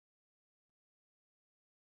wing.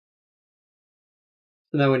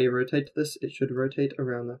 So now when you rotate this, it should rotate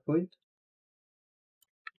around that point.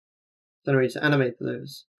 Then we need to animate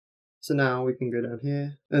those. So now we can go down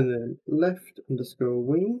here, and then left underscore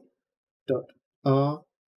wing dot R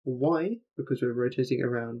Y, because we're rotating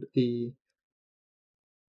around the,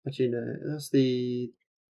 actually no, that's the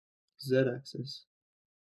Z axis.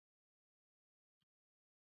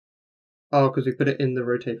 Oh, because we put it in the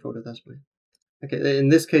rotate folder, that's why. Okay, in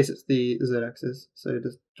this case it's the Z axis, so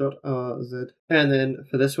just dot RZ. And then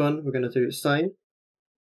for this one, we're going to do sign.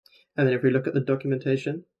 And then if we look at the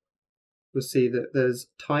documentation, we'll see that there's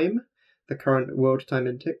time, the current world time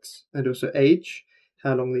in ticks, and also age,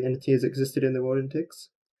 how long the entity has existed in the world in ticks.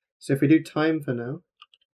 So if we do time for now,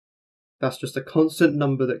 that's just a constant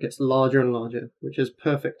number that gets larger and larger, which is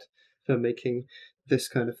perfect for making this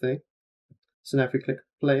kind of thing. So now if we click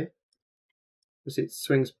play, you'll see it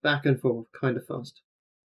swings back and forth kind of fast.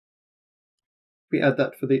 We add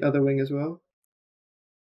that for the other wing as well.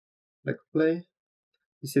 Click play.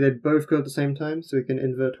 You see they both go at the same time, so we can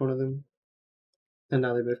invert one of them. And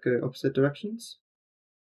now they both go opposite directions.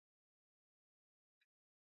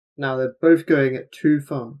 Now they're both going too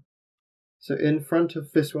far. So in front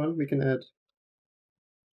of this one, we can add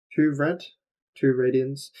 2 red, 2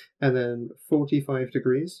 radians, and then 45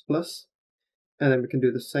 degrees plus. And then we can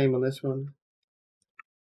do the same on this one.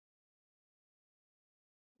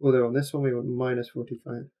 Although on this one we want minus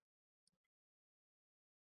 45.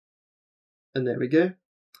 And there we go.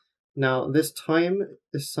 Now this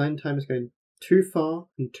sign time is going too far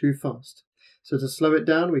and too fast. So to slow it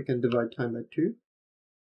down, we can divide time by 2.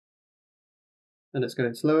 And it's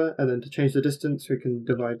going slower. And then to change the distance, we can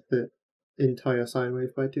divide the entire sine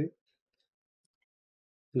wave by 2.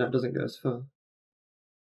 And that doesn't go as far.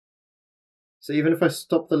 So even if I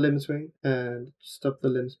stop the limb swing and stop the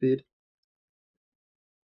limb speed,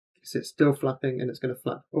 it's still flapping and it's going to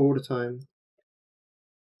flap all the time.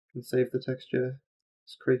 And save the texture.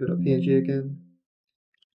 Let's create it up PNG again.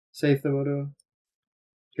 Save the model.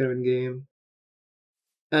 Go in game.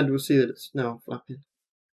 And we'll see that it's now flapping.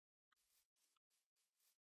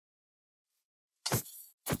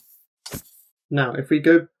 Now, if we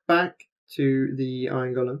go back to the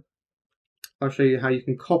Iron Golem, I'll show you how you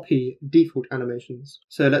can copy default animations.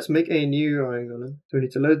 So let's make a new Iron Golem. So we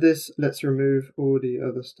need to load this. Let's remove all the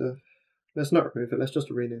other stuff. Let's not remove it. Let's just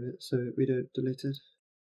rename it so we don't delete it.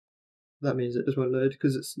 That means it just won't load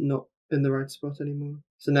because it's not in the right spot anymore.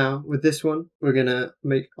 So now with this one, we're going to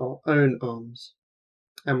make our own arms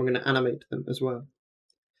and we're going to animate them as well.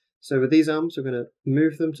 So with these arms, we're going to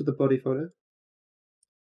move them to the body folder.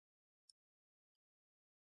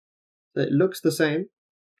 So it looks the same,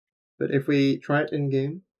 but if we try it in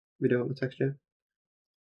game, we don't want the texture.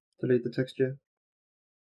 Delete the texture.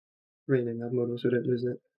 Rename that model so we don't lose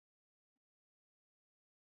it.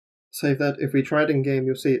 Save that. If we try it in game,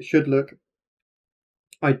 you'll see it should look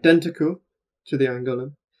identical to the Iron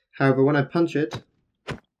Golem. However, when I punch it,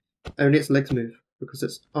 only its legs move because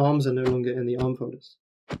its arms are no longer in the arm folders.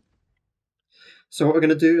 So what we're going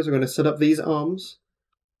to do is we're going to set up these arms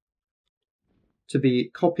to be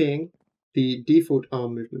copying the default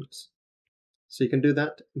arm movements. So you can do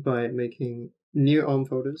that by making new arm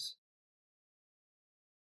folders.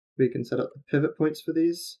 We can set up the pivot points for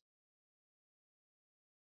these.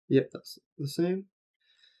 Yep, that's the same.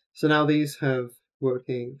 So now these have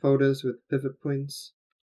working folders with pivot points.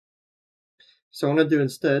 So what I'm going to do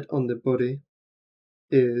instead on the body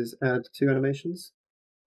is add 2 animations.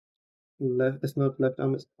 It's not left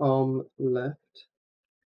arm, it's arm left.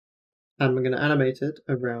 And we're going to animate it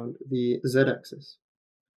around the z-axis.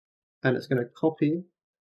 And it's going to copy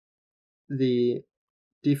the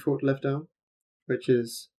default left arm, which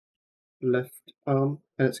is left arm,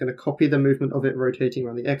 and it's going to copy the movement of it rotating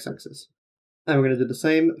around the x-axis. And we're going to do the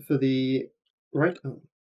same for the right arm.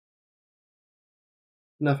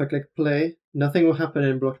 Now if I click play, nothing will happen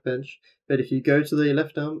in Blockbench, but if you go to the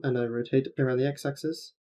left arm and I rotate it around the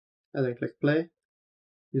x-axis, and then click play,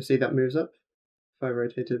 you'll see that moves up. If I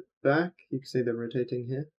rotate it back, you can see they're rotating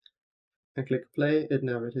here. And click play, it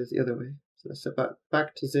now rotates the other way. So let's set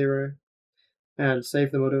back to 0, and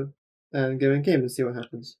save the model, and go in game and see what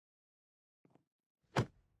happens. So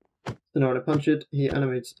now when I punch it, he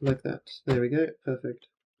animates like that. There we go, perfect.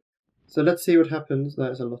 So let's see what happens.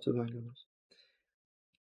 That is a lot of angles.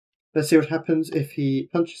 Let's see what happens if he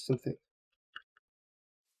punches something.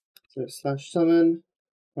 So slash summon,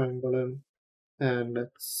 find bottom, and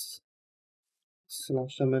let's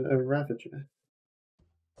slash summon a Ravager.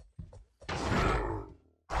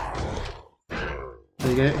 There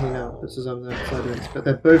you go, he now puts his arm there sideways, but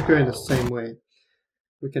they're both going the same way.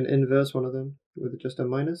 We can inverse one of them with just a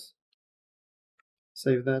minus.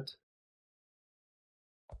 Save that.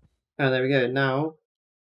 And there we go, now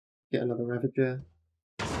get another Ravager.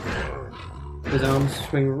 His arms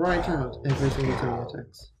swing right out every single time he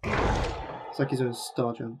attacks. It's like he's doing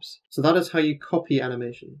star jumps. So that is how you copy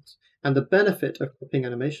animations. And the benefit of copying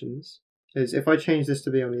animations is if I change this to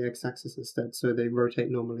be on the x-axis instead, so they rotate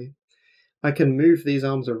normally, I can move these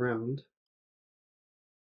arms around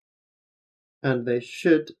and they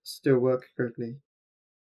should still work correctly.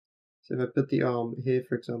 So if I put the arm here,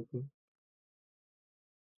 for example,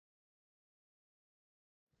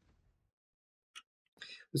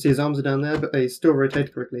 you see his arms are down there, but they still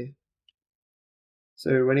rotate correctly.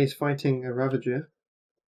 So when he's fighting a Ravager,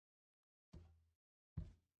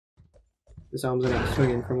 his arms are now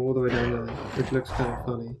swinging from all the way down there, which looks kind of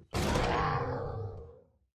funny.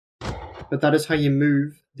 But that is how you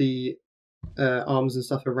move the arms and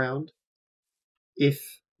stuff around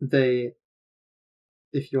if you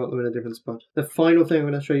want them in a different spot. The final thing I'm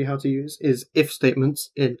going to show you how to use is if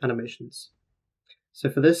statements in animations. So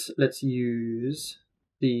for this, let's use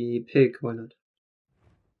the pig, why not?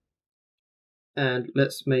 And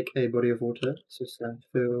let's make a body of water. So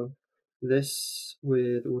fill this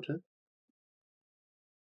with water.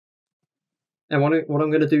 And what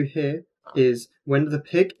I'm going to do here is when the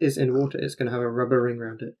pig is in water, it's going to have a rubber ring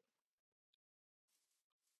around it.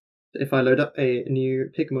 If I load up a new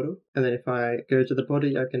pig model, and then if I go to the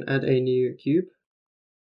body, I can add a new cube.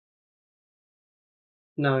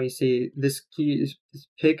 Now you see this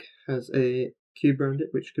pig has a cube around it,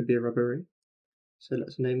 which could be a rubber ring. So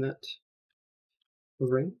let's name that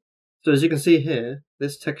ring. So as you can see here,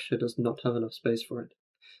 this texture does not have enough space for it.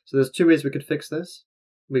 So there's 2 ways we could fix this.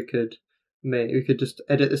 We could just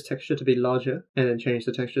edit this texture to be larger, and then change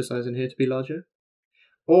the texture size in here to be larger.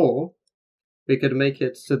 Or we could make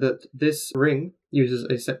it so that this ring uses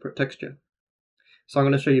a separate texture. So I'm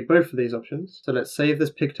going to show you both of these options. So let's save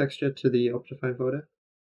this pig texture to the OptiFine folder.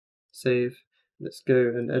 Save. Let's go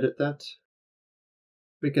and edit that.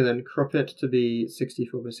 We can then crop it to be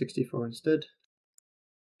 64 by 64 instead.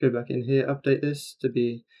 Go back in here, update this to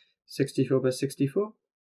be 64 by 64.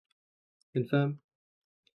 Confirm.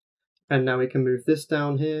 And now we can move this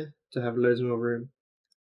down here to have loads more room.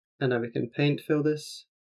 And now we can paint fill this.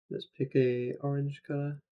 Let's pick a orange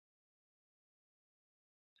color.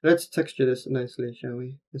 Let's texture this nicely, shall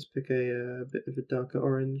we? Let's pick a bit of a darker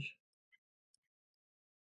orange.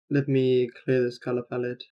 Let me clear this color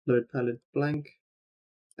palette, load palette blank.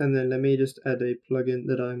 And then let me just add a plugin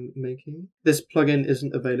that I'm making. This plugin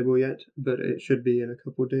isn't available yet, but it should be in a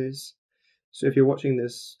couple days. So if you're watching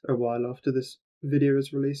this a while after this video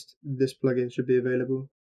is released, this plugin should be available.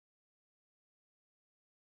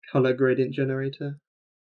 Color gradient generator.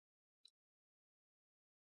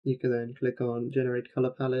 You can then click on generate color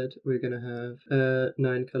palette. We're going to have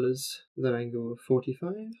 9 colors with an angle of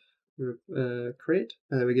 45. Create,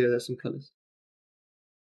 and there we go, there's some colors.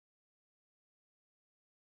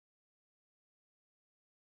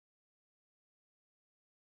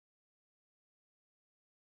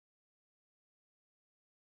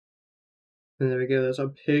 And there we go, there's our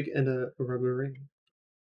pig and a rubber ring.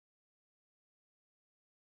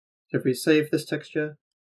 So if we save this texture,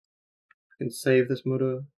 we can save this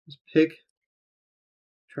model as pig.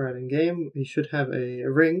 Try it in game. We should have a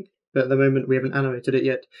ring, but at the moment we haven't animated it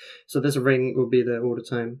yet. So this ring will be there all the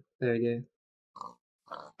time. There we go.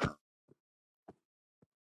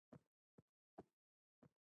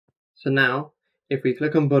 So now, if we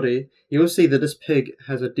click on body, you'll see that this pig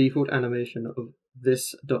has a default animation of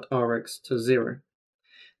this.rx to 0.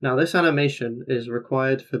 Now this animation is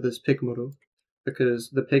required for this pig model because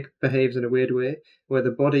the pig behaves in a weird way where the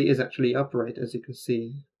body is actually upright, as you can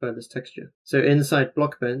see by this texture. So inside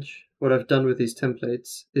Blockbench, what I've done with these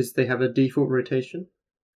templates is they have a default rotation,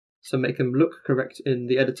 so make them look correct in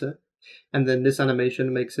the editor, and then this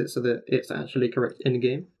animation makes it so that it's actually correct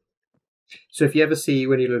in-game. So if you ever see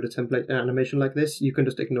when you load a template an animation like this, you can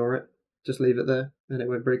just ignore it, just leave it there, and it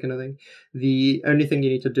won't break anything. The only thing you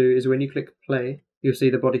need to do is when you click play, you'll see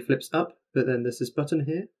the body flips up, but then there's this button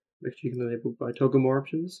here, which you can enable by toggle more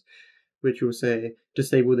options, which will say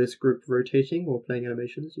disable this group rotating or playing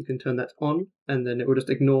animations. You can turn that on, and then it will just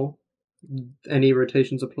ignore any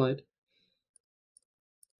rotations applied,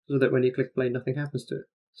 so that when you click play, nothing happens to it.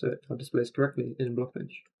 So it displays correctly in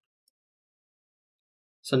Blockbench.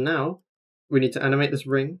 So now we need to animate this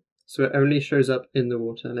ring so it only shows up in the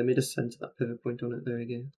water. Let me just center that pivot point on it. There we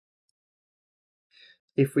go.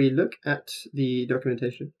 If we look at the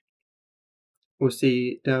documentation, we'll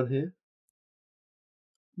see down here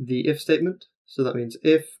the if statement. So that means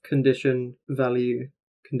if condition value,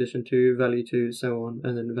 condition 2, value 2, so on,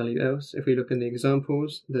 and then value else. If we look in the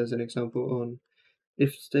examples, there's an example on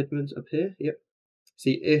if statements up here. Yep.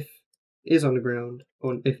 See, if is on the ground,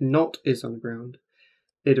 or if not is on the ground,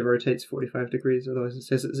 it rotates 45 degrees, otherwise it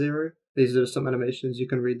says it's 0. These are some animations. You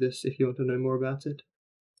can read this if you want to know more about it.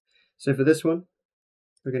 So for this one,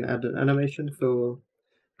 we're going to add an animation for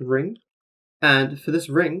ring. And for this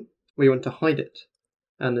ring, we want to hide it.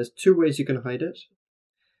 And there's two ways you can hide it.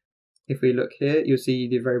 If we look here, you'll see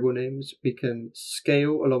the variable names. We can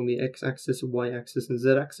scale along the x-axis, y-axis, and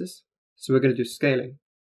z-axis. So we're going to do scaling.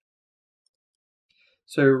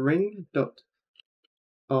 So ring.rs,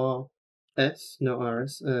 no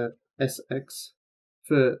rs, sx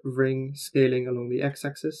for ring scaling along the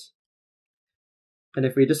x-axis. And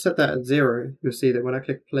if we just set that at 0, you'll see that when I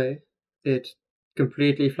click play, it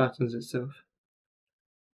completely flattens itself.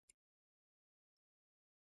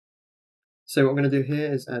 So what I'm going to do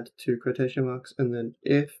here is add 2 quotation marks and then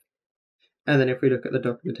if. And then if we look at the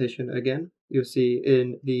documentation again, you'll see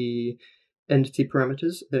in the entity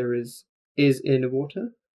parameters, there is in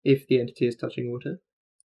water if the entity is touching water.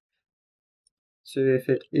 So if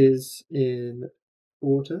it is in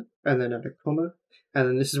water, and then add a comma, and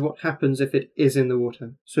then this is what happens if it is in the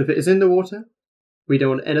water. So if it is in the water, we don't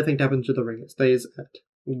want anything to happen to the ring. It stays at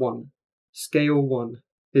 1. Scale 1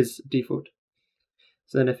 is default.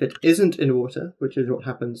 So then if it isn't in water, which is what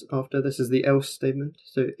happens after, this is the else statement.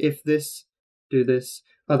 So if this, do this,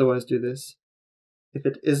 otherwise do this. If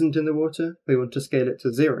it isn't in the water, we want to scale it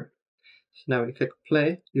to 0. So now when you click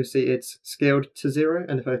play, you'll see it's scaled to 0,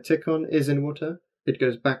 and if I tick on is in water, it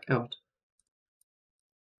goes back out.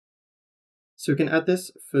 So we can add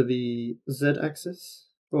this for the z-axis,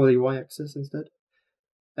 or the y-axis instead.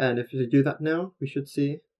 And if we do that now, we should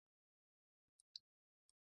see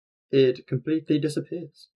it completely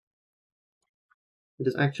disappears. It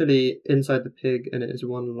is actually inside the pig, and it is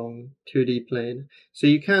one long 2D plane. So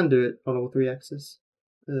you can do it on all 3 axes,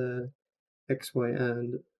 x, y,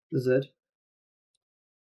 and z.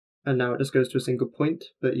 And now it just goes to a single point,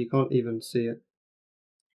 but you can't even see it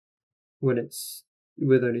when it's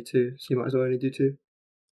with only 2, so you might as well only do 2.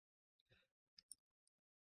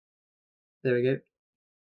 There we go.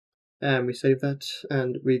 And we save that,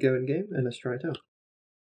 and we go in game, and let's try it out.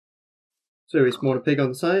 So we spawn a pig on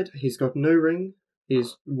the side, he's got no ring,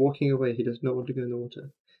 he's walking away, he does not want to go in the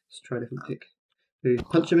water. Let's try a different pig. We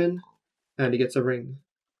punch him in, and he gets a ring.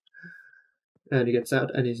 And he gets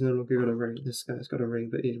out, and he's no longer got a ring. This guy's got a ring,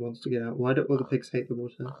 but he wants to get out. Why do all the pigs hate the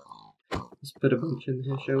water? Let's put a bunch in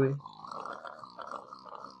here, shall we?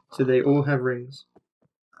 So they all have rings.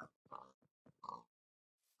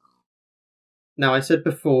 Now I said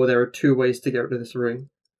before there are 2 ways to get rid of this ring.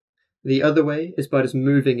 The other way is by just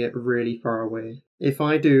moving it really far away. If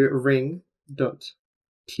I do ring.tx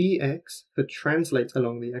for translate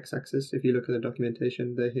along the x-axis, if you look at the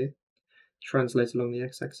documentation, they're here. Translate along the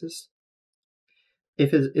x-axis.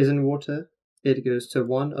 If it is in water, it goes to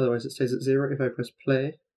 1, otherwise it stays at 0. If I press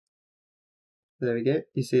play, there we go,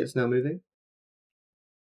 you see it's now moving.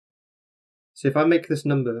 So if I make this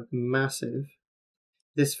number massive,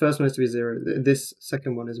 this first one has to be 0, this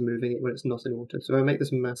second one is moving it when it's not in water. So if I make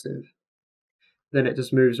this massive, then it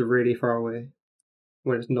just moves really far away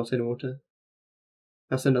when it's not in water.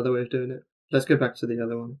 That's another way of doing it. Let's go back to the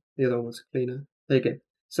other one. The other one was cleaner. There you go.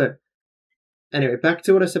 So, anyway, back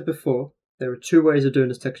to what I said before. There are 2 ways of doing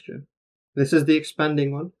this texture. This is the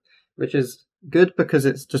expanding one, which is Good because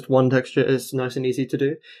it's just one texture, it's nice and easy to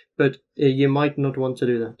do, but you might not want to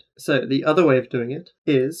do that. So the other way of doing it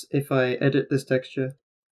is if I edit this texture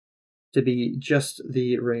to be just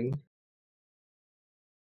the ring,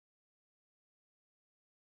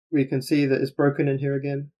 we can see that it's broken in here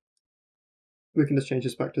again. We can just change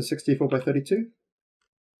this back to 64 by 32.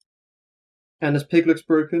 And this pig looks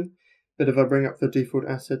broken, but if I bring up the default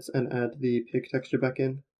assets and add the pig texture back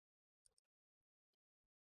in,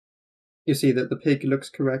 you see that the pig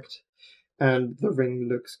looks correct and the ring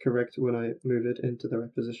looks correct when I move it into the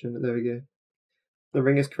right position. There we go. The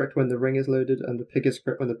ring is correct when the ring is loaded and the pig is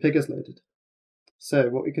correct when the pig is loaded. So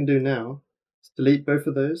what we can do now is delete both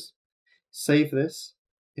of those, save this.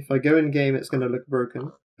 If I go in game, it's going to look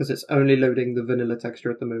broken because it's only loading the vanilla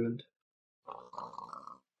texture at the moment.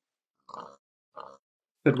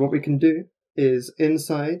 But what we can do is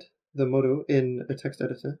inside the model in a text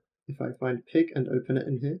editor, if I find pig and open it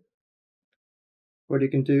in here, what you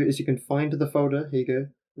can do is you can find the folder, here you go,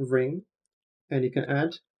 ring, and you can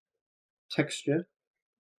add texture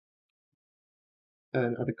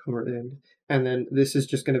and add a comma at the end. And then this is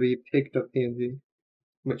just going to be pig.png,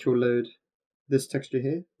 which will load this texture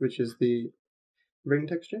here, which is the ring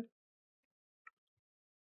texture.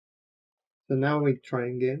 So now we try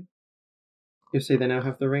again. You'll see they now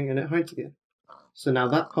have the ring and it hides again. So now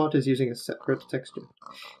that part is using a separate texture.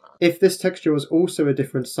 If this texture was also a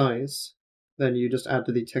different size, then you just add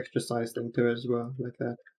the texture size thing to it as well, like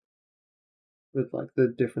that. With like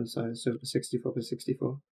the different size, so the 64 by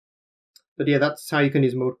 64. But yeah, that's how you can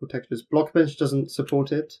use multiple textures. Blockbench doesn't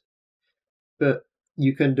support it, but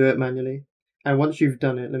you can do it manually. And once you've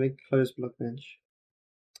done it, let me close Blockbench.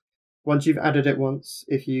 Once you've added it once,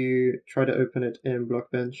 if you try to open it in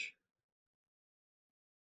Blockbench,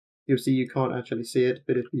 you'll see you can't actually see it,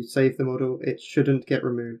 but if you save the model, it shouldn't get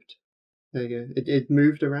removed. There you go. It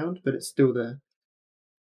moved around, but it's still there.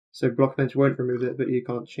 So Blockbench won't remove it, but you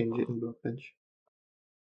can't change it in Blockbench.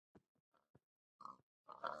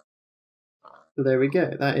 So there we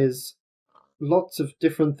go. That is lots of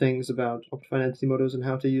different things about OptiFine Entity Models and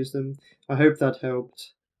how to use them. I hope that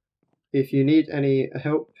helped. If you need any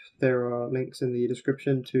help, there are links in the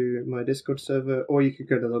description to my Discord server, or you could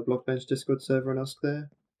go to the Blockbench Discord server and ask there.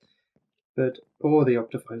 Or the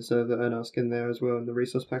OptiFine server and ask in there as well in the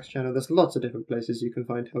Resource Packs channel. There's lots of different places you can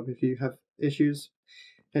find help if you have issues.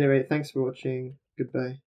 Anyway, thanks for watching.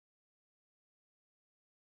 Goodbye.